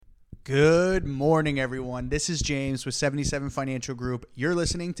Good morning, everyone. This is James with 77 Financial Group. You're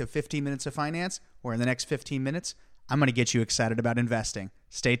listening to 15 Minutes of Finance, where in the next 15 minutes, I'm going to get you excited about investing.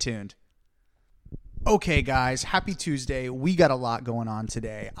 Stay tuned. Okay, guys, happy Tuesday. We got a lot going on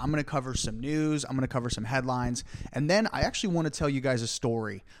today. I'm going to cover some news. I'm going to cover some headlines. And then I actually want to tell you guys a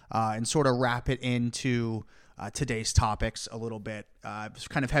story and sort of wrap it into today's topics a little bit. It's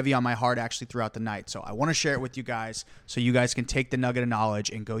kind of heavy on my heart actually throughout the night. So I want to share it with you guys so you guys can take the nugget of knowledge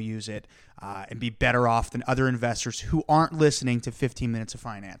and go use it and be better off than other investors who aren't listening to 15 Minutes of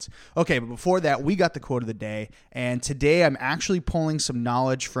Finance. Okay, but before that, we got the quote of the day. And today I'm actually pulling some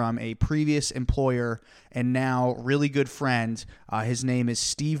knowledge from a previous employer and now really good friend. His name is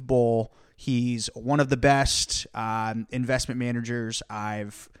Steve Boll. He's one of the best investment managers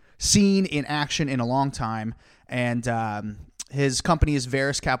I've seen in action in a long time, and his company is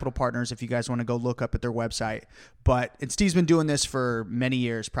Veris Capital Partners, if you guys want to go look up at their website. And Steve's been doing this for many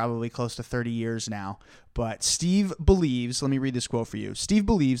years, probably close to 30 years now. But Steve believes, let me read this quote for you. Steve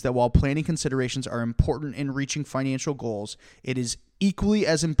believes that while planning considerations are important in reaching financial goals, it is equally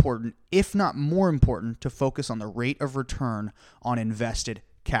as important, if not more important, to focus on the rate of return on invested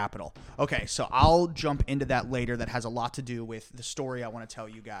capital. Okay, so I'll jump into that later. That has a lot to do with the story I want to tell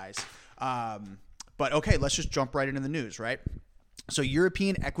you guys. But okay, let's just jump right into the news, right? So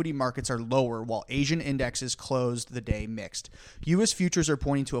European equity markets are lower while Asian indexes closed the day mixed. U.S. futures are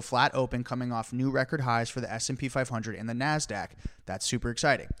pointing to a flat open coming off new record highs for the S&P 500 and the NASDAQ. That's super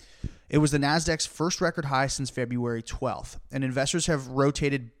exciting. It was the NASDAQ's first record high since February 12th, and investors have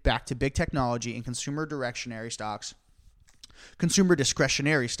rotated back to big technology and consumer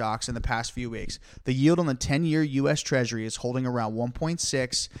discretionary stocks in the past few weeks. The yield on the 10-year U.S. Treasury is holding around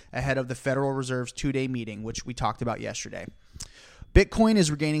 1.6 ahead of the Federal Reserve's two-day meeting, which we talked about yesterday. Bitcoin is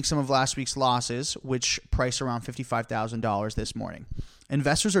regaining some of last week's losses, which priced around $55,000 this morning.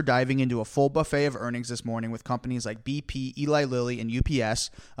 Investors are diving into a full buffet of earnings this morning with companies like BP, Eli Lilly, and UPS,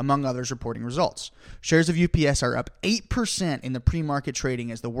 among others, reporting results. Shares of UPS are up 8% in the pre-market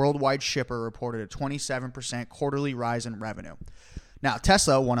trading as the worldwide shipper reported a 27% quarterly rise in revenue. Now,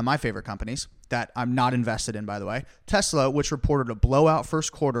 Tesla, one of my favorite companies that I'm not invested in, by the way, Tesla, which reported a blowout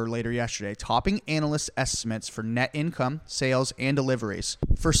first quarter later yesterday, topping analyst estimates for net income, sales, and deliveries,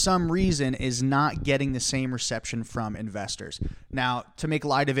 for some reason is not getting the same reception from investors. Now, to make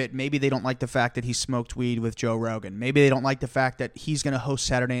light of it, maybe they don't like the fact that he smoked weed with Joe Rogan. Maybe they don't like the fact that he's going to host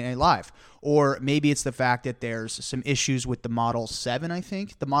Saturday Night Live. Or maybe it's the fact that there's some issues with the Model 7, I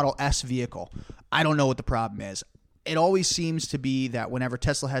think, the Model S vehicle. I don't know what the problem is. It always seems to be that whenever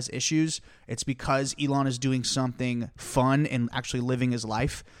Tesla has issues, it's because Elon is doing something fun and actually living his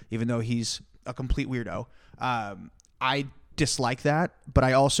life, even though he's a complete weirdo. I dislike that, but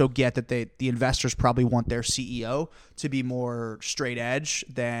I also get that the investors probably want their CEO to be more straight edge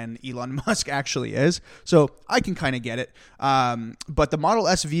than Elon Musk actually is. So I can kind of get it. But the Model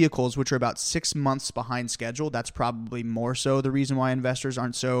S vehicles, which are about 6 months behind schedule, that's probably more so the reason why investors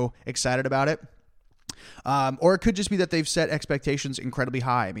aren't so excited about it. Or it could just be that they've set expectations incredibly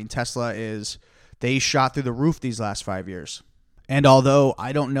high. I mean, they shot through the roof these last 5 years. And although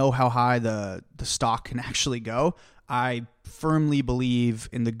I don't know how high the stock can actually go, I firmly believe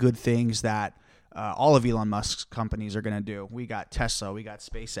in the good things that all of Elon Musk's companies are going to do. We got Tesla, we got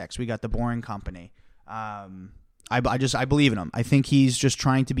SpaceX, we got the Boring Company. I believe in him. I think he's just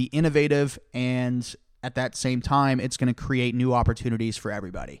trying to be innovative, and at that same time, it's going to create new opportunities for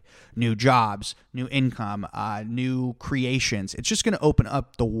everybody. New jobs, new income, new creations. It's just going to open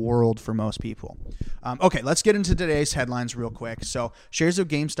up the world for most people. Okay, let's get into today's headlines real quick. So, shares of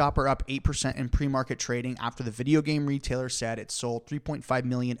GameStop are up 8% in pre-market trading after the video game retailer said it sold 3.5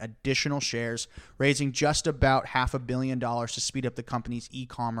 million additional shares, raising just about $500 million to speed up the company's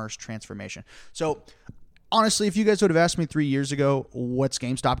e-commerce transformation. So, honestly, if you guys would have asked me 3 years ago, what's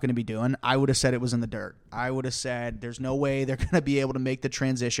GameStop going to be doing? I would have said it was in the dirt. I would have said there's no way they're going to be able to make the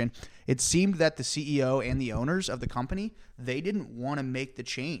transition. It seemed that the CEO and the owners of the company, they didn't want to make the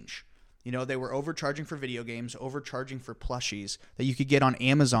change. You know, they were overcharging for video games, overcharging for plushies that you could get on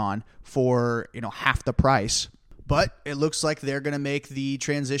Amazon for, half the price. But it looks like they're going to make the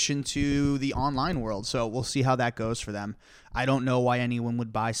transition to the online world. So we'll see how that goes for them. I don't know why anyone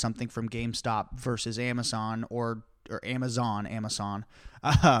would buy something from GameStop versus Amazon or Amazon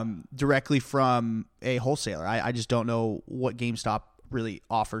directly from a wholesaler. I just don't know what GameStop really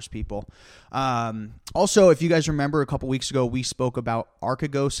offers people. Also, if you guys remember a couple weeks ago, we spoke about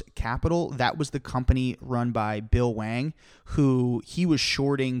Archegos Capital. That was the company run by Bill Wang, who he was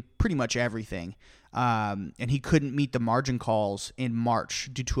shorting pretty much everything. and he couldn't meet the margin calls in March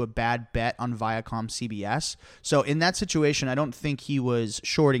due to a bad bet on Viacom CBS. So in that situation, I don't think he was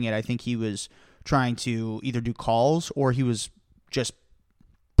shorting it. I think he was trying to either do calls or he was just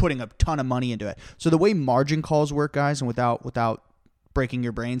putting a ton of money into it. So the way margin calls work, guys, and without breaking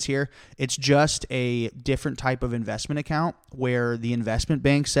your brains here, it's just a different type of investment account where the investment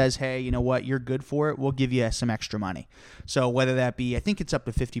bank says, hey, you know what, you're good for it, we'll give you some extra money. So whether that be, I think it's up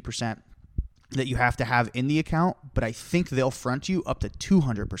to 50% that you have to have in the account, but I think they'll front you up to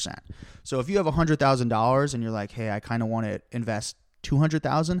 200%. So if you have $100,000 and you're like, hey, I kind of want to invest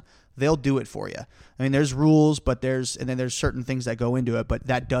 $200,000, they'll do it for you. I mean, there's rules, but there's certain things that go into it, but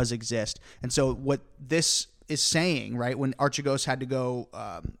that does exist. And so what this is saying, right, when Archegos had to go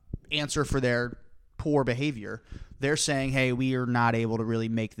answer for their poor behavior, they're saying, hey, we are not able to really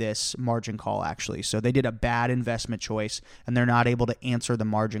make this margin call, actually. So they did a bad investment choice, and they're not able to answer the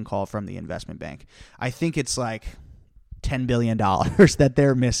margin call from the investment bank. I think it's like $10 billion that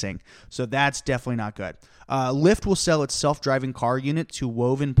they're missing. So that's definitely not good. Lyft will sell its self-driving car unit to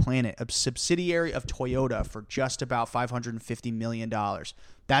Woven Planet, a subsidiary of Toyota, for just about $550 million.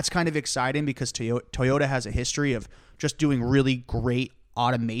 That's kind of exciting because Toyota has a history of just doing really great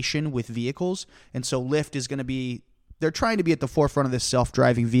automation with vehicles. And so Lyft is going to be, they're trying to be at the forefront of this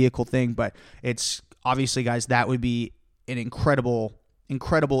self-driving vehicle thing, but it's obviously, guys, that would be an incredible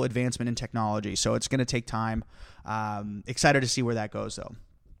advancement in technology. So it's going to take time. Excited to see where that goes, though.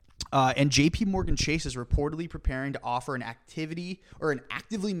 And JP Morgan Chase is reportedly preparing to offer an actively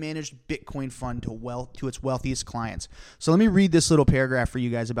managed Bitcoin fund to its wealthiest clients. So let me read this little paragraph for you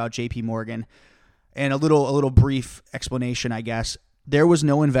guys about JP Morgan and a little brief explanation, I guess. There was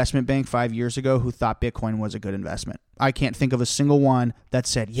no investment bank 5 years ago who thought Bitcoin was a good investment. I can't think of a single one that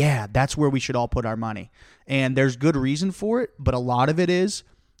said, yeah, that's where we should all put our money. And there's good reason for it, but a lot of it is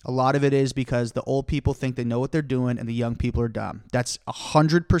because the old people think they know what they're doing and the young people are dumb. That's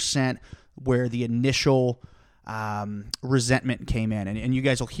 100% where the initial resentment came in. And you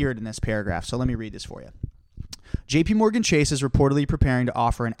guys will hear it in this paragraph. So let me read this for you. JP Morgan Chase is reportedly preparing to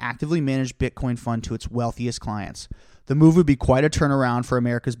offer an actively managed Bitcoin fund to its wealthiest clients. The move would be quite a turnaround for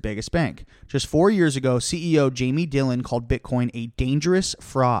America's biggest bank. Just 4 years ago, CEO Jamie Dimon called Bitcoin a dangerous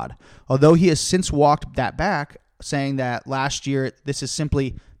fraud. Although he has since walked that back, saying that last year, this is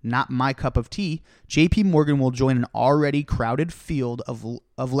simply not my cup of tea, JP Morgan will join an already crowded field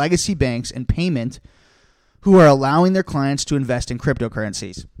of legacy banks and payment who are allowing their clients to invest in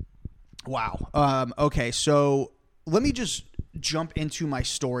cryptocurrencies. Wow. Okay, so let me just jump into my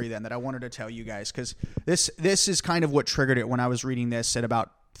story then that I wanted to tell you guys, because this is kind of what triggered it when I was reading this at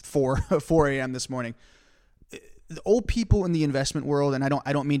about 4 a.m. this morning. The old people in the investment world, and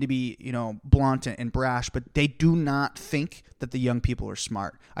I don't mean to be, blunt and brash, but they do not think that the young people are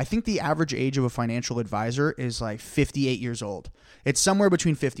smart. I think the average age of a financial advisor is like 58 years old. It's somewhere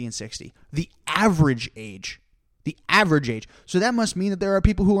between 50 and 60. The average age. So that must mean that there are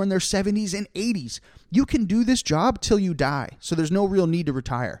people who are in their 70s and 80s. You can do this job till you die. So there's no real need to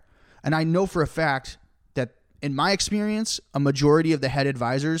retire. And I know for a fact that in my experience, a majority of the head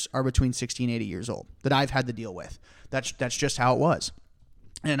advisors are between 60 and 80 years old that I've had to deal with. That's just how it was.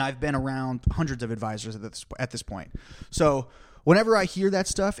 And I've been around hundreds of advisors at this point. So whenever I hear that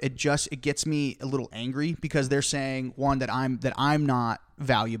stuff, it gets me a little angry because they're saying, one, that I'm not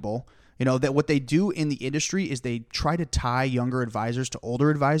valuable. That what they do in the industry is they try to tie younger advisors to older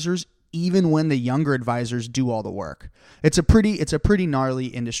advisors, even when the younger advisors do all the work. It's a pretty gnarly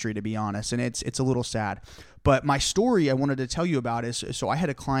industry, to be honest, and it's a little sad. But my story I wanted to tell you about is, so I had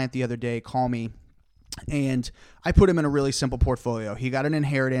a client the other day call me, and I put him in a really simple portfolio. He got an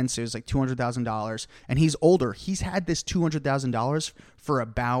inheritance. It was like $200,000, and he's older. He's had this $200,000 for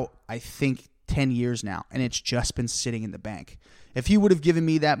about, I think, 10 years now, and it's just been sitting in the bank. If he would have given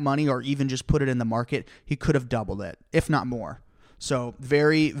me that money or even just put it in the market, he could have doubled it, if not more. So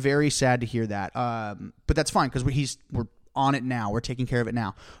very, very sad to hear that. But that's fine because we're on it now. We're taking care of it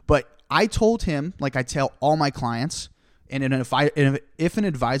now. But I told him, like I tell all my clients, and if an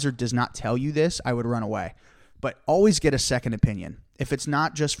advisor does not tell you this, I would run away. But always get a second opinion. If it's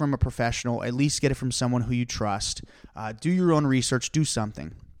not just from a professional, at least get it from someone who you trust. Do your own research. Do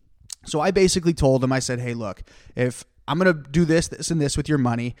something. So I basically told him, I said, hey, look, if I'm going to do this, and this with your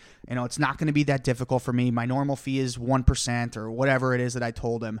money, it's not going to be that difficult for me. My normal fee is 1% or whatever it is that I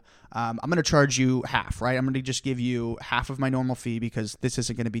told him. I'm going to charge you half, right? I'm going to just give you half of my normal fee because this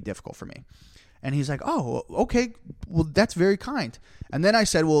isn't going to be difficult for me. And he's like, oh, okay, well, that's very kind. And then I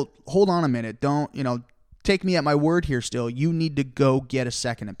said, well, hold on a minute. Don't, take me at my word here still. You need to go get a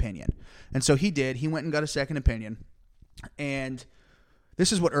second opinion. And so he did. He went and got a second opinion. And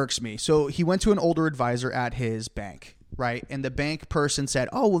This is what irks me. So he went to an older advisor at his bank, right? And the bank person said,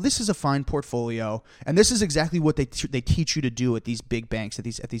 "Oh, well, this is a fine portfolio." And this is exactly what they teach you to do at these big banks, at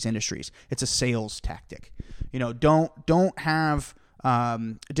these industries. It's a sales tactic. Don't have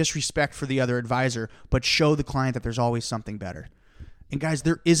disrespect for the other advisor, but show the client that there's always something better. And guys,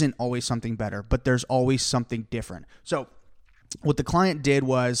 there isn't always something better, but there's always something different. So what the client did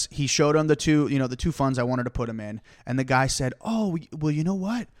was he showed him the two funds I wanted to put him in, and the guy said, "Oh, well, you know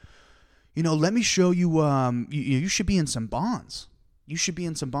what? Let me show you. You should be in some bonds. You should be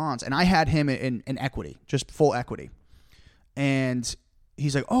in some bonds." And I had him in equity, just full equity. And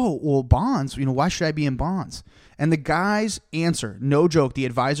he's like, "Oh, well, bonds. Why should I be in bonds?" And the guy's answer, no joke, the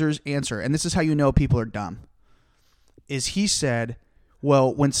advisor's answer, and this is how you know people are dumb, is he said,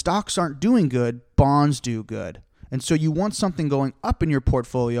 "Well, when stocks aren't doing good, bonds do good. And so you want something going up in your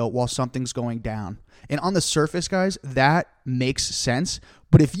portfolio while something's going down." And on the surface, guys, that makes sense.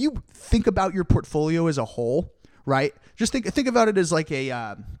 But if you think about your portfolio as a whole, right? Just think about it as like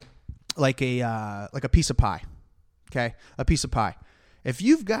a piece of pie. Okay? A piece of pie. If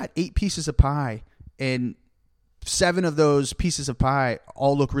you've got 8 pieces of pie and 7 of those pieces of pie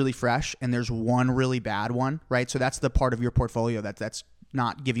all look really fresh and there's one really bad one, right? So that's the part of your portfolio that's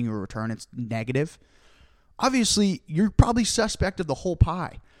not giving you a return. It's negative. Obviously, you're probably suspect of the whole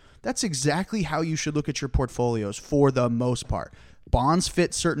pie. That's exactly how you should look at your portfolios for the most part. Bonds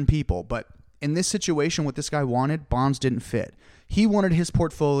fit certain people, but in this situation, what this guy wanted, bonds didn't fit. He wanted his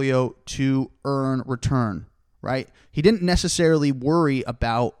portfolio to earn return, right? He didn't necessarily worry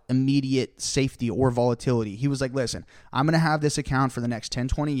about immediate safety or volatility. He was like, "Listen, I'm going to have this account for the next 10,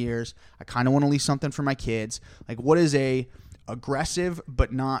 20 years. I kind of want to leave something for my kids. Like, what is a aggressive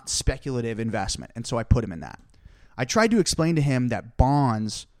but not speculative investment?" And so I put him in that. I tried to explain to him that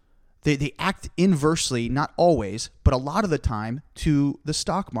bonds, they act inversely, not always, but a lot of the time, to the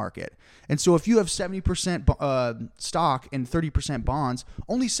stock market. And so if you have 70% stock and 30% bonds,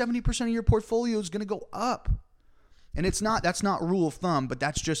 only 70% of your portfolio is going to go up. And that's not rule of thumb, but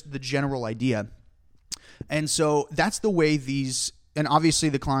that's just the general idea. And so that's the way and obviously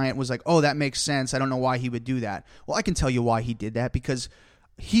the client was like, "Oh, that makes sense. I don't know why he would do that." Well, I can tell you why he did that, because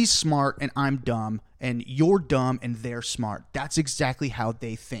he's smart and I'm dumb, and you're dumb and they're smart. That's exactly how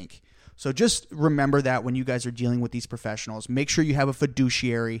they think. So just remember that when you guys are dealing with these professionals, make sure you have a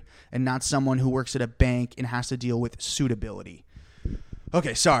fiduciary and not someone who works at a bank and has to deal with suitability.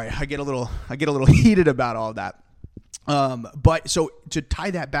 Okay, sorry, I get a little heated about all that. But so to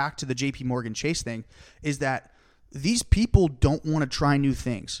tie that back to the JP Morgan Chase thing is that these people don't want to try new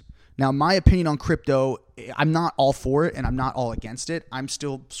things. Now, my opinion on crypto, I'm not all for it and I'm not all against it. I'm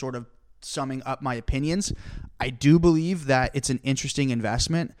still sort of summing up my opinions. I do believe that it's an interesting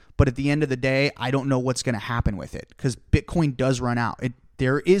investment, but at the end of the day, I don't know what's going to happen with it because Bitcoin does run out.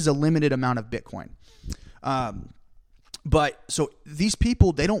 There is a limited amount of Bitcoin. But so these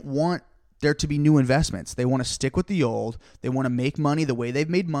people, they don't want there to be new investments. They want to stick with the old. They want to make money the way they've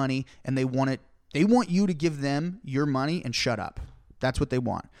made money, and they want you to give them your money and shut up. That's what they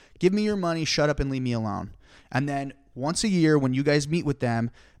want. Give me your money, shut up, and leave me alone. And then once a year, when you guys meet with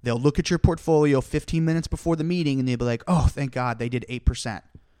them, they'll look at your portfolio 15 minutes before the meeting, and they'll be like, "Oh, thank God they did 8%.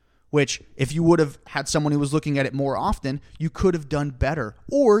 Which, if you would have had someone who was looking at it more often, you could have done better,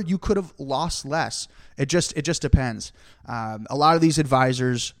 or you could have lost less. It just depends. A lot of these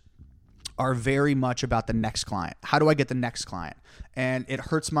advisors are very much about the next client. How do I get the next client? And it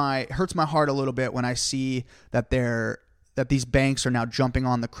hurts my heart a little bit when I see that these banks are now jumping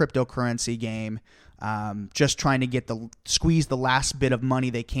on the cryptocurrency game, just trying to squeeze the last bit of money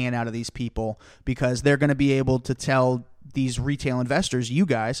they can out of these people, because they're going to be able to tell these retail investors, you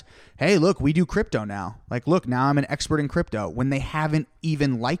guys, "Hey, look, we do crypto now. Like, look, now I'm an expert in crypto," when they haven't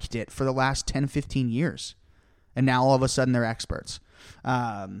even liked it for the last 10, 15 years. And now all of a sudden they're experts.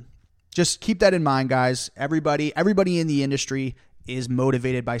 Just keep that in mind, guys. Everybody in the industry is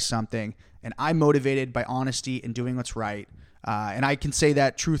motivated by something, and I'm motivated by honesty and doing what's right. And I can say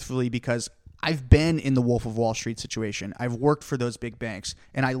that truthfully because I've been in the Wolf of Wall Street situation. I've worked for those big banks,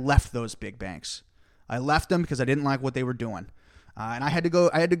 and I left those big banks. I left them because I didn't like what they were doing, and I had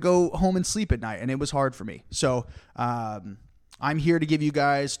to go home and sleep at night, and it was hard for me. So I'm here to give you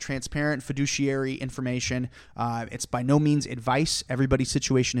guys transparent fiduciary information. It's by no means advice. Everybody's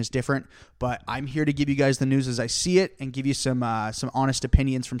situation is different, but I'm here to give you guys the news as I see it and give you some honest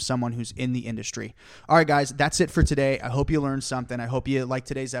opinions from someone who's in the industry. All right, guys, that's it for today. I hope you learned something. I hope you liked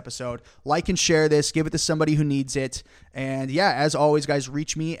today's episode. Like and share this. Give it to somebody who needs it. And yeah, as always, guys,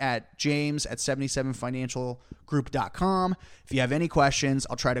 reach me at james@77financialgroup.com. If you have any questions,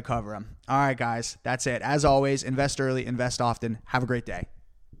 I'll try to cover them. All right, guys, that's it. As always, invest early, invest often. Have a great day.